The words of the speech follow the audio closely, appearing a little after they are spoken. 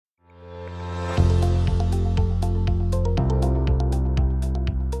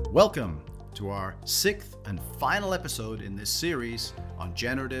Welcome to our sixth and final episode in this series on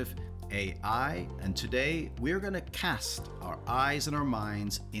generative AI, and today we're going to cast our eyes and our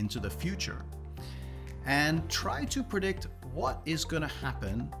minds into the future and try to predict what is going to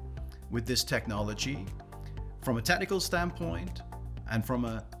happen with this technology from a technical standpoint and from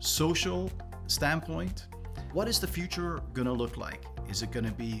a social standpoint. What is the future going to look like? Is it going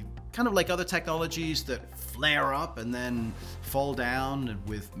to be kind of like other technologies that flare up and then fall down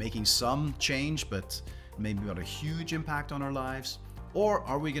with making some change, but maybe not a huge impact on our lives? Or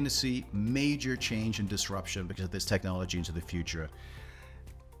are we going to see major change and disruption because of this technology into the future?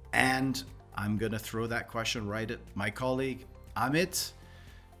 And I'm going to throw that question right at my colleague, Amit.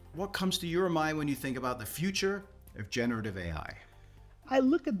 What comes to your mind when you think about the future of generative AI? I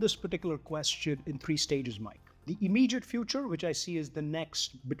look at this particular question in three stages, Mike. The immediate future, which I see as the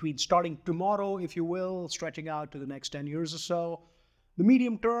next, between starting tomorrow, if you will, stretching out to the next 10 years or so, the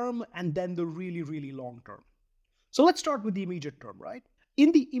medium term, and then the really, really long term. So let's start with the immediate term, right?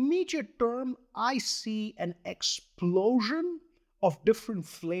 In the immediate term, I see an explosion of different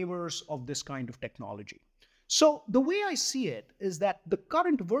flavors of this kind of technology. So the way I see it is that the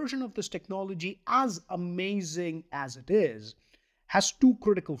current version of this technology, as amazing as it is, has two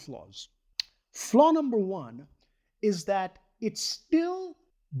critical flaws. Flaw number one is that it still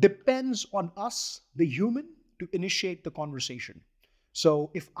depends on us, the human, to initiate the conversation.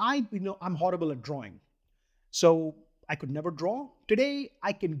 So if I'm horrible at drawing, so I could never draw. Today,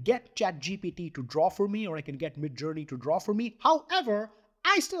 I can get ChatGPT to draw for me, or I can get Midjourney to draw for me. However,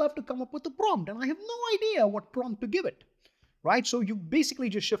 I still have to come up with a prompt, and I have no idea what prompt to give it, right? So you basically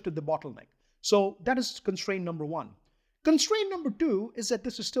just shifted the bottleneck. So that is constraint number one. Constraint number two is that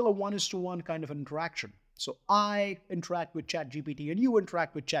this is still a 1:1 kind of an interaction. So I interact with ChatGPT and you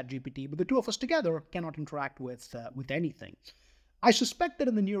interact with ChatGPT, but the two of us together cannot interact with anything. I suspect that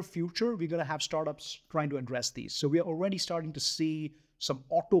in the near future, we're going to have startups trying to address these. So we are already starting to see some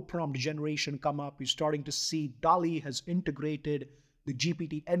auto prompt generation come up. We're starting to see DALL-E has integrated the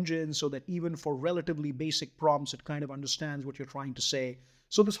GPT engine so that even for relatively basic prompts, it kind of understands what you're trying to say.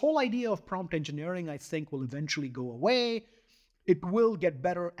 So this whole idea of prompt engineering, I think, will eventually go away. It will get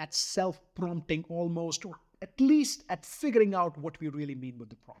better at self-prompting almost, or at least at figuring out what we really mean with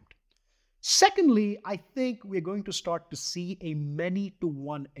the prompt. Secondly, I think we're going to start to see a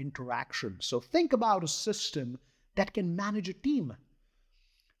many-to-one interaction. So think about a system that can manage a team.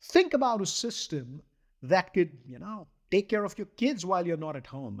 Think about a system that could, take care of your kids while you're not at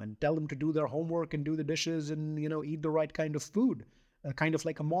home and tell them to do their homework and do the dishes and, eat the right kind of food. Kind of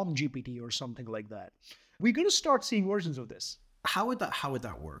like a MomGPT or something like that. We're going to start seeing versions of this. How would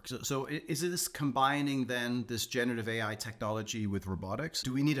that work? So is this combining then this generative AI technology with robotics?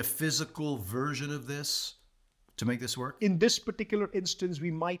 Do we need a physical version of this to make this work? In this particular instance,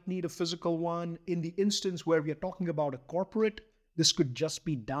 we might need a physical one. In the instance where we are talking about a corporate, this could just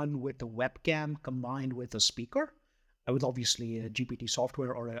be done with a webcam combined with a speaker, with obviously a GPT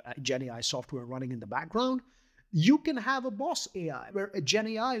software or a Gen AI software running in the background. You can have a boss AI where a Gen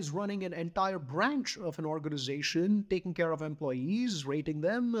AI is running an entire branch of an organization, taking care of employees, rating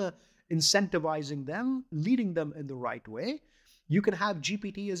them, incentivizing them, leading them in the right way. You can have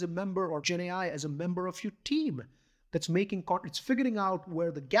GPT as a member or Gen AI as a member of your team that's it's figuring out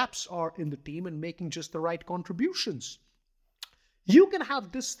where the gaps are in the team and making just the right contributions. You can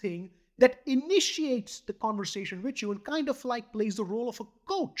have this thing that initiates the conversation with you and kind of like plays the role of a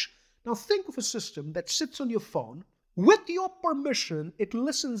coach. Now think of a system that sits on your phone. With your permission, it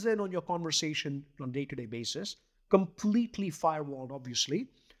listens in on your conversation on a day-to-day basis, completely firewalled, obviously.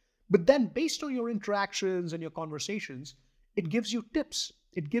 But then based on your interactions and your conversations, it gives you tips.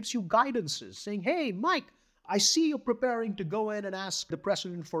 It gives you guidances saying, hey, Mike, I see you're preparing to go in and ask the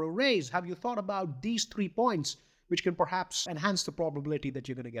president for a raise. Have you thought about these 3 points, which can perhaps enhance the probability that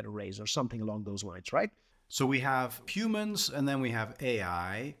you're going to get a raise or something along those lines, right? So we have humans and then we have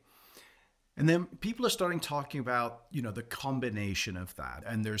AI. And then people are starting talking about, the combination of that.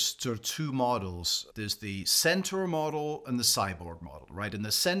 And there's sort of two models. There's the centaur model and the cyborg model, right? And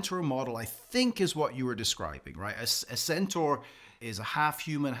the centaur model, I think, is what you were describing, right? A centaur is a half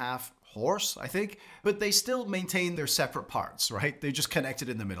human, half horse, I think. But they still maintain their separate parts, right? They're just connected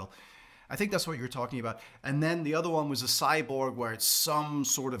in the middle. I think that's what you're talking about. And then the other one was a cyborg, where it's some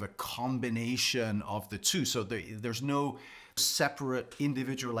sort of a combination of the two. So there's no separate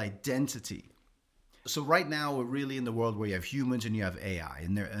individual identity. So right now we're really in the world where you have humans and you have AI,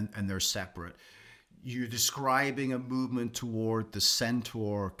 and they're separate. You're describing a movement toward the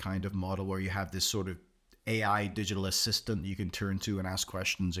centaur kind of model, where you have this sort of AI digital assistant you can turn to and ask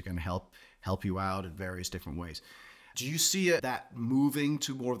questions. It can help you out in various different ways. Do you see that moving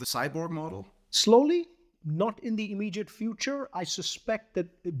to more of the cyborg model? Slowly, not in the immediate future. I suspect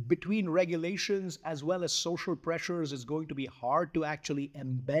that between regulations as well as social pressures, it's going to be hard to actually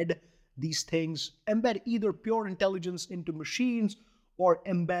embed these things, embed either pure intelligence into machines or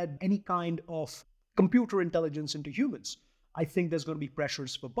embed any kind of computer intelligence into humans. I think there's going to be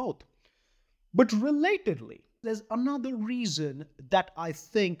pressures for both. But relatedly, there's another reason that I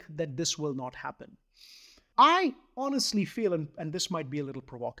think that this will not happen. I honestly feel, and this might be a little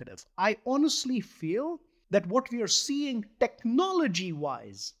provocative, I honestly feel that what we are seeing technology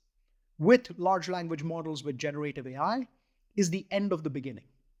wise with large language models with generative AI is the end of the beginning.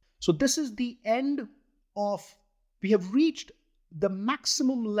 So, this is the end of, we have reached the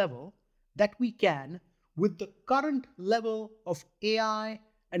maximum level that we can with the current level of AI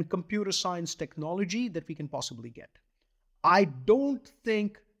and computer science technology that we can possibly get. I don't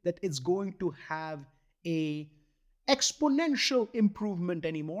think that it's going to have a exponential improvement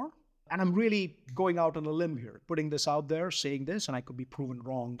anymore. And I'm really going out on a limb here, putting this out there, saying this, and I could be proven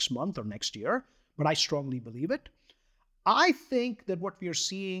wrong next month or next year, but I strongly believe it. I think that what we are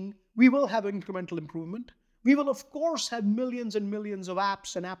seeing, we will have incremental improvement. We will, of course, have millions and millions of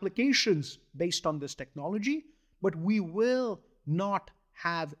apps and applications based on this technology, but we will not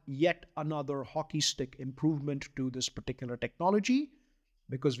have yet another hockey stick improvement to this particular technology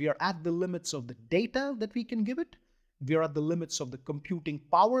because we are at the limits of the data that we can give it. We are at the limits of the computing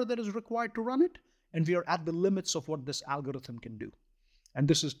power that is required to run it, and we are at the limits of what this algorithm can do. And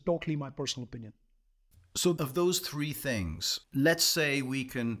this is totally my personal opinion. So of those three things, let's say we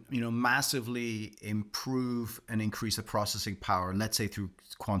can, massively improve and increase the processing power, let's say through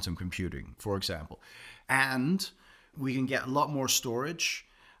quantum computing, for example. And we can get a lot more storage,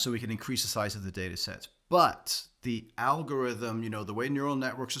 so we can increase the size of the data sets. But the algorithm, the way neural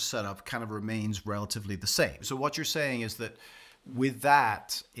networks are set up kind of remains relatively the same. So what you're saying is that with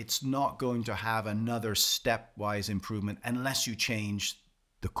that, it's not going to have another stepwise improvement unless you change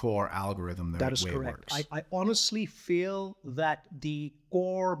the core algorithm. That is correct. I honestly feel that the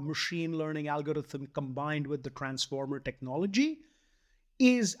core machine learning algorithm combined with the transformer technology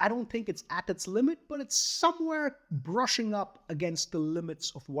is, I don't think it's at its limit, but it's somewhere brushing up against the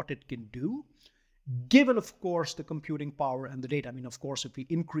limits of what it can do, given, of course, the computing power and the data. I mean, of course, if we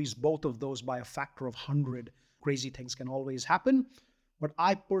increase both of those by a factor of 100, crazy things can always happen. But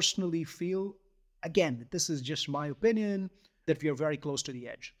I personally feel, again, this is just my opinion, that we are very close to the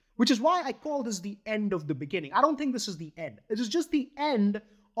edge, which is why I call this the end of the beginning. I don't think this is the end. It is just the end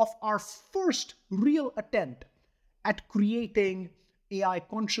of our first real attempt at creating AI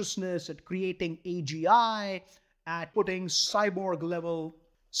consciousness, at creating AGI, at putting cyborg level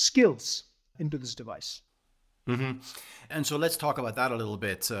skills into this device. Mm-hmm. And so let's talk about that a little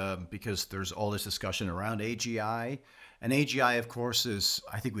bit because there's all this discussion around AGI. And AGI, of course, is,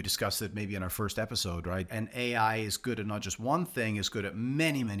 I think we discussed it maybe in our first episode, right? And AI is good at not just one thing, is good at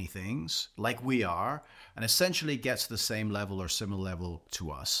many, many things, like we are, and essentially gets the same level or similar level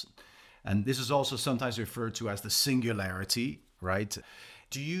to us. And this is also sometimes referred to as the singularity, right?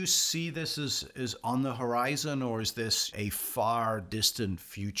 Do you see this as on the horizon, or is this a far distant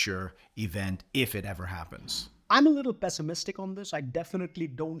future event if it ever happens? I'm a little pessimistic on this. I definitely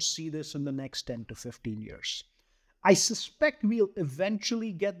don't see this in the next 10 to 15 years. I suspect we'll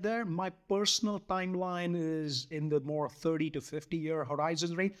eventually get there. My personal timeline is in the more 30 to 50 year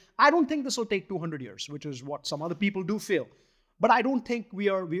horizon range. I don't think this will take 200 years, which is what some other people do feel. But I don't think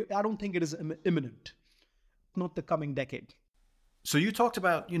I don't think it is imminent, not the coming decade. So you talked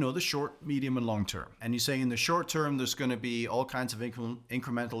about, the short, medium, and long term. And you say in the short term, there's going to be all kinds of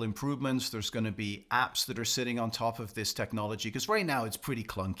incremental improvements. There's going to be apps that are sitting on top of this technology. Because right now it's pretty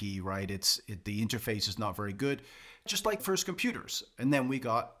clunky, right? The interface is not very good, just like first computers. And then we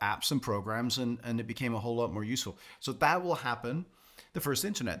got apps and programs and it became a whole lot more useful. So that will happen. The first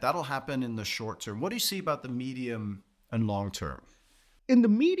internet, that'll happen in the short term. What do you see about the medium and long term? In the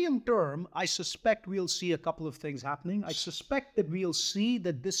medium term, I suspect we'll see a couple of things happening. I suspect that we'll see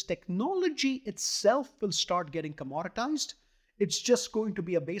that this technology itself will start getting commoditized. It's just going to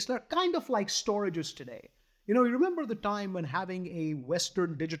be a base layer, kind of like storage is today. You remember the time when having a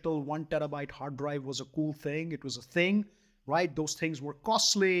Western digital 1 terabyte hard drive was a cool thing? It was a thing, right? Those things were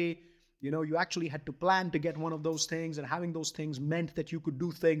costly. You actually had to plan to get one of those things, and having those things meant that you could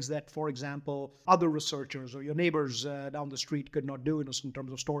do things that, for example, other researchers or your neighbors down the street could not do in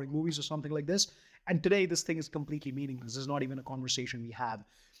terms of storing movies or something like this. And today, this thing is completely meaningless. This is not even a conversation we have.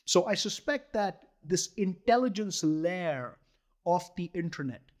 So I suspect that this intelligence layer of the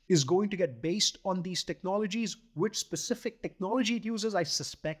internet is going to get based on these technologies. Which specific technology it uses, I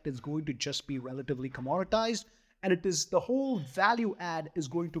suspect is going to just be relatively commoditized. And it is the whole value add is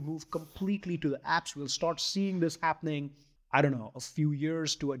going to move completely to the apps. We'll start seeing this happening, I don't know, a few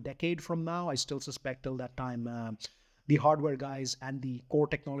years to a decade from now. I still suspect till that time, the hardware guys and the core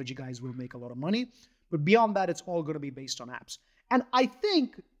technology guys will make a lot of money. But beyond that, it's all going to be based on apps. And I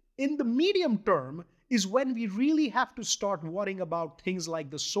think in the medium term is when we really have to start worrying about things like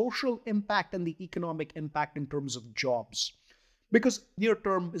the social impact and the economic impact in terms of jobs. Because near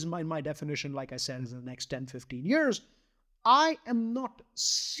term is my definition, like I said, is in the next 10, 15 years. I am not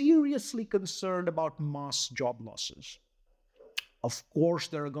seriously concerned about mass job losses. Of course,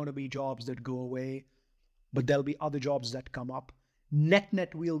 there are going to be jobs that go away, but there'll be other jobs that come up.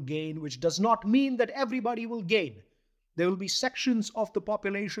 Net will gain, which does not mean that everybody will gain. There will be sections of the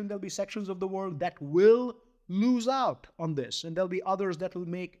population, there'll be sections of the world that will lose out on this, and there'll be others that will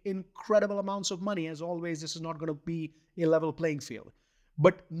make incredible amounts of money. As always, this is not going to be a level playing field.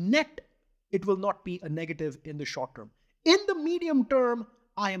 But net, it will not be a negative in the short term. In the medium term,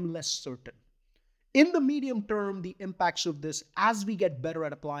 I am less certain. In the medium term, the impacts of this, as we get better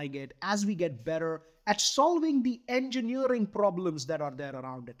at applying it, as we get better at solving the engineering problems that are there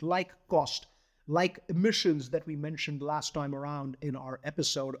around it, like cost, like emissions that we mentioned last time around in our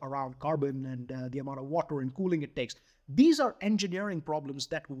episode around carbon and the amount of water and cooling it takes. These are engineering problems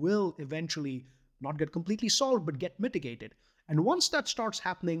that will eventually not get completely solved, but get mitigated. And once that starts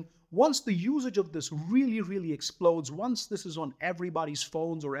happening, once the usage of this really, really explodes, once this is on everybody's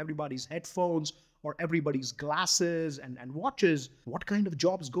phones or everybody's headphones or everybody's glasses and watches, what kind of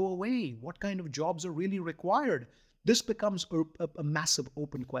jobs go away? What kind of jobs are really required? This becomes a massive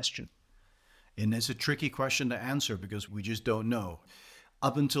open question. And it's a tricky question to answer because we just don't know.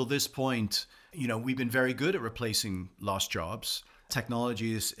 Up until this point, we've been very good at replacing lost jobs.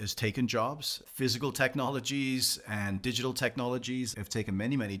 Technology has taken jobs. Physical technologies and digital technologies have taken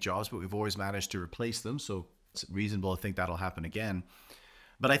many, many jobs, but we've always managed to replace them. So it's reasonable to think that'll happen again.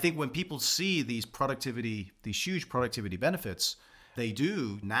 But I think when people see these huge productivity benefits, they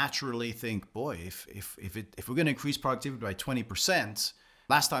do naturally think, boy, if we're going to increase productivity by 20%,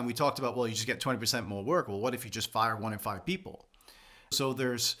 last time we talked about, well, you just get 20% more work. Well, what if you just fire 1 in 5 people? So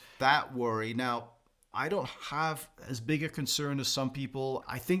there's that worry. Now, I don't have as big a concern as some people.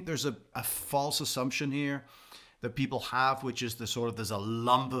 I think there's a false assumption here that people have, which is there's a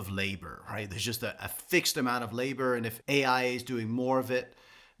lump of labor, right? There's just a fixed amount of labor. And if AI is doing more of it,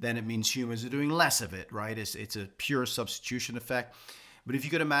 then it means humans are doing less of it, right? It's a pure substitution effect. But if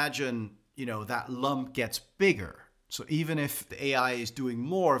you could imagine, that lump gets bigger. So even if the AI is doing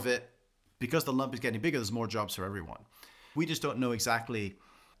more of it, because the lump is getting bigger, there's more jobs for everyone. We just don't know exactly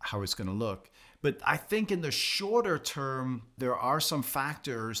how it's going to look. But I think in the shorter term, there are some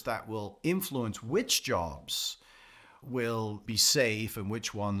factors that will influence which jobs will be safe and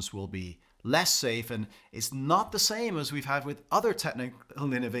which ones will be less safe. And it's not the same as we've had with other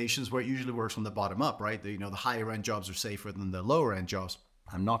technical innovations where it usually works from the bottom up, right? The higher end jobs are safer than the lower end jobs.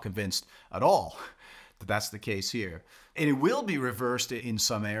 I'm not convinced at all that that's the case here. And it will be reversed in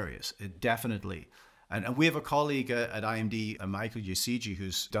some areas, definitely. And we have a colleague at IMD, Michael Joshi,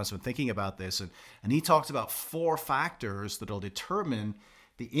 who's done some thinking about this. And he talks about 4 factors that will determine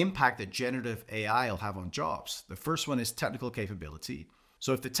the impact that generative AI will have on jobs. The first one is technical capability.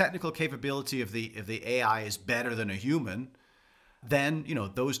 So if the technical capability of the AI is better than a human, then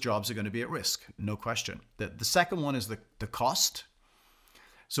those jobs are going to be at risk, no question. The second one is the cost.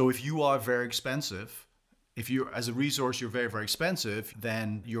 So if you are very expensive, if you as a resource you're very, very expensive,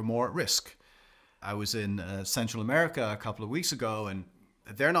 then you're more at risk. I was in Central America a couple of weeks ago, and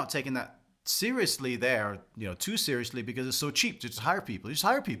they're not taking that seriously there, too seriously, because it's so cheap to just hire people. You just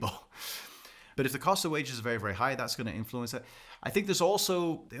hire people. But if the cost of wages is very, very high, that's going to influence it. I think there's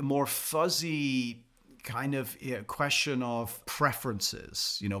also a more fuzzy kind of question of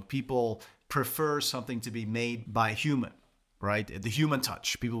preferences. People prefer something to be made by a human, right? The human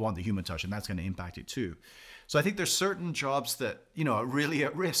touch. People want the human touch, and that's going to impact it too. So I think there's certain jobs that, are really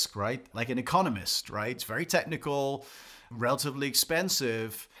at risk, right? Like an economist, right? It's very technical, relatively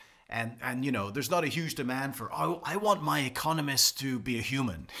expensive. And there's not a huge demand for, I want my economist to be a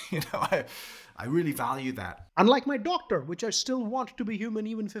human. I really value that. Unlike my doctor, which I still want to be human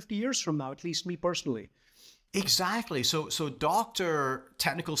even 50 years from now, at least me personally. Exactly. So doctor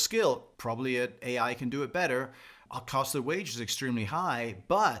technical skill, probably AI can do it better. Cost of wage is extremely high,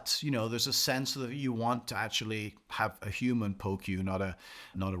 but there's a sense that you want to actually have a human poke you, not a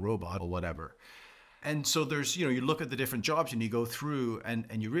robot or whatever. And so there's, you look at the different jobs and you go through and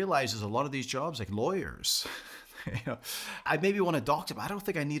you realize there's a lot of these jobs like lawyers. I maybe want a doctor, but I don't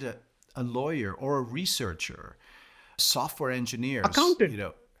think I need a lawyer or a researcher, software engineers.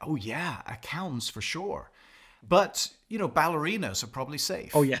 Accountant. Oh yeah, accountants for sure. But, ballerinas are probably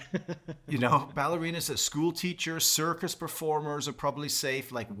safe. Oh, yeah. Ballerinas, school teachers, circus performers are probably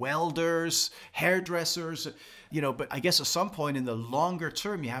safe, like welders, hairdressers, but I guess at some point in the longer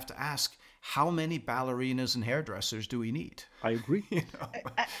term, you have to ask, how many ballerinas and hairdressers do we need? I agree.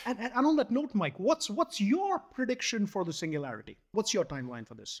 And on that note, Mike, what's your prediction for the singularity? What's your timeline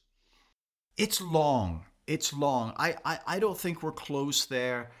for this? It's long. It's long. I don't think we're close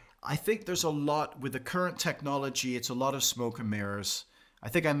there. I think there's a lot with the current technology. It's a lot of smoke and mirrors. I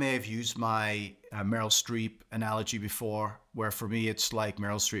think I may have used my Meryl Streep analogy before, where for me it's like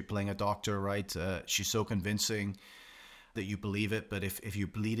Meryl Streep playing a doctor, right? She's so convincing that you believe it, but if you're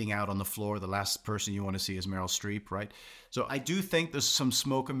bleeding out on the floor, the last person you want to see is Meryl Streep, right? So I do think there's some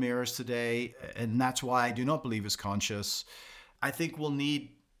smoke and mirrors today, and that's why I do not believe it's conscious. I think we'll need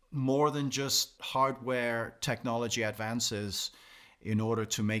more than just hardware technology advances in order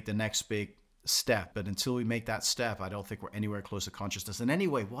to make the next big step. But until we make that step, I don't think we're anywhere close to consciousness. And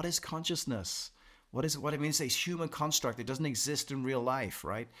anyway, what is consciousness? What it means is a human construct. It doesn't exist in real life,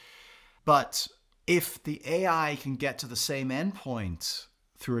 right? But if the AI can get to the same endpoint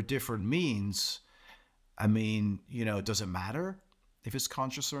through a different means, does it matter if it's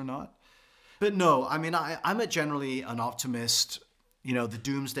conscious or not? But no, I'm generally an optimist. The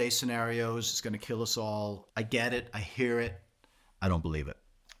doomsday scenarios is going to kill us all. I get it. I hear it. I don't believe it.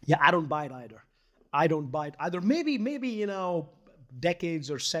 Yeah, I don't buy it either. Maybe, decades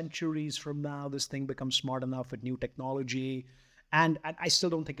or centuries from now, this thing becomes smart enough with new technology. And I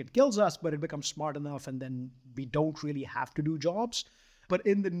still don't think it kills us, but it becomes smart enough and then we don't really have to do jobs. But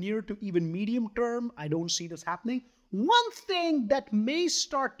in the near to even medium term, I don't see this happening. One thing that may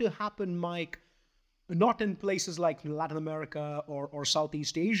start to happen, Mike, not in places like Latin America or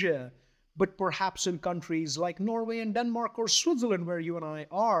Southeast Asia, but perhaps in countries like Norway and Denmark or Switzerland, where you and I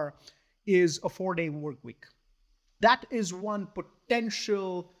are, is a 4-day work week. That is one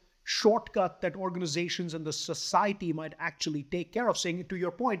potential shortcut that organizations and the society might actually take care of, saying, to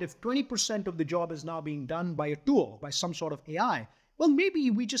your point, if 20% of the job is now being done by a tool, by some sort of AI, well, maybe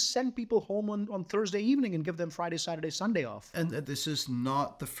we just send people home on Thursday evening and give them Friday, Saturday, Sunday off. And this is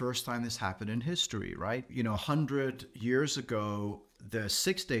not the first time this happened in history, right? 100 years ago, the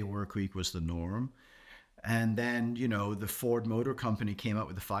 6-day work week was the norm. And then, the Ford Motor Company came out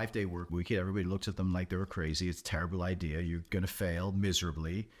with the 5-day work week. Everybody looked at them like they were crazy. It's a terrible idea. You're going to fail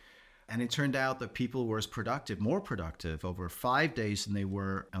miserably. And it turned out that people were more productive over 5 days than they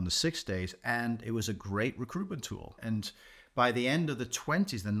were on the 6 days. And it was a great recruitment tool. And by the end of the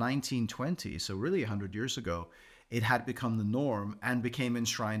 1920s, so really 100 years ago, it had become the norm and became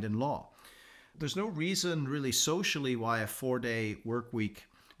enshrined in law. There's no reason really socially why a 4-day work week.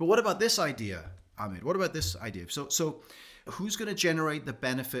 But what about this idea, Amit? What about this idea? So who's going to generate the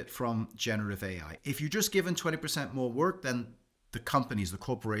benefit from generative AI? If you're just given 20% more work, then the companies, the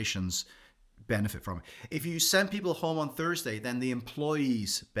corporations benefit from it. If you send people home on Thursday, then the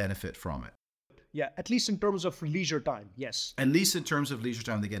employees benefit from it. Yeah, at least in terms of leisure time, yes. At least in terms of leisure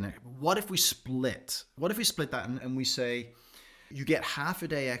time, they get it. What if we split? What if we split that and we say you get half a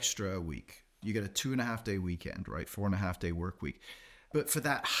day extra a week? You get a 2.5-day weekend, right? 4.5-day work week. But for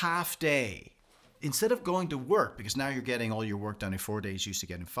that half day, instead of going to work, because now you're getting all your work done in 4 days, you used to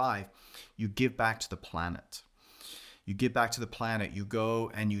get in 5, you give back to the planet. You give back to the planet. You go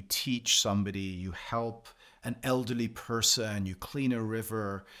and you teach somebody, you help an elderly person, you clean a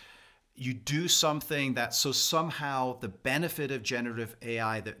river, you do something that so somehow the benefit of generative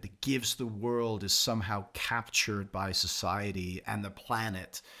AI that gives the world is somehow captured by society and the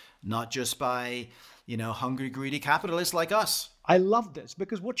planet, not just by, hungry, greedy capitalists like us. I love this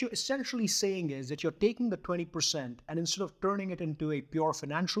because what you're essentially saying is that you're taking the 20% and instead of turning it into a pure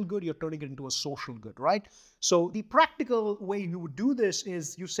financial good, you're turning it into a social good, right? So the practical way you would do this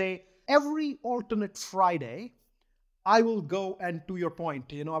is you say every alternate Friday, I will go and, to your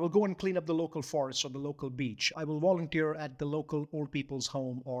point, I will go and clean up the local forest or the local beach. I will volunteer at the local old people's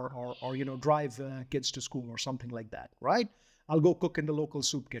home or drive kids to school or something like that, right? I'll go cook in the local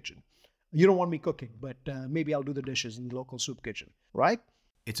soup kitchen. You don't want me cooking, but maybe I'll do the dishes in the local soup kitchen, right?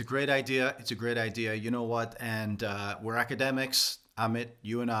 It's a great idea. It's a great idea. You know what? And we're academics, Amit,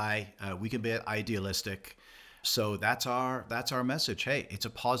 you and I, we can be idealistic. So that's our message. Hey, it's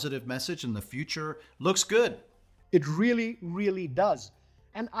a positive message and the future looks good. It really, really does.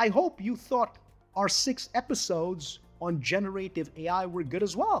 And I hope you thought our 6 episodes on generative AI were good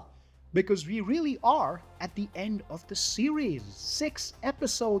as well, because we really are at the end of the series. 6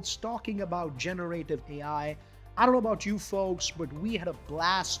 episodes talking about generative AI. I don't know about you folks, but we had a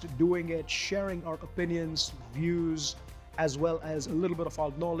blast doing it, sharing our opinions, views, as well as a little bit of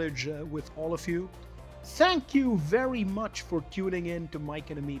our knowledge with all of you. Thank you very much for tuning in to Mike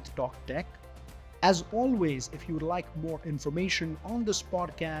and Amit Talk Tech. As always, if you would like more information on this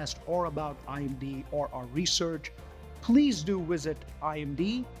podcast or about IMD or our research, please do visit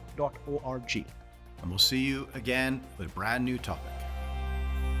imd.org. And we'll see you again with a brand new topic.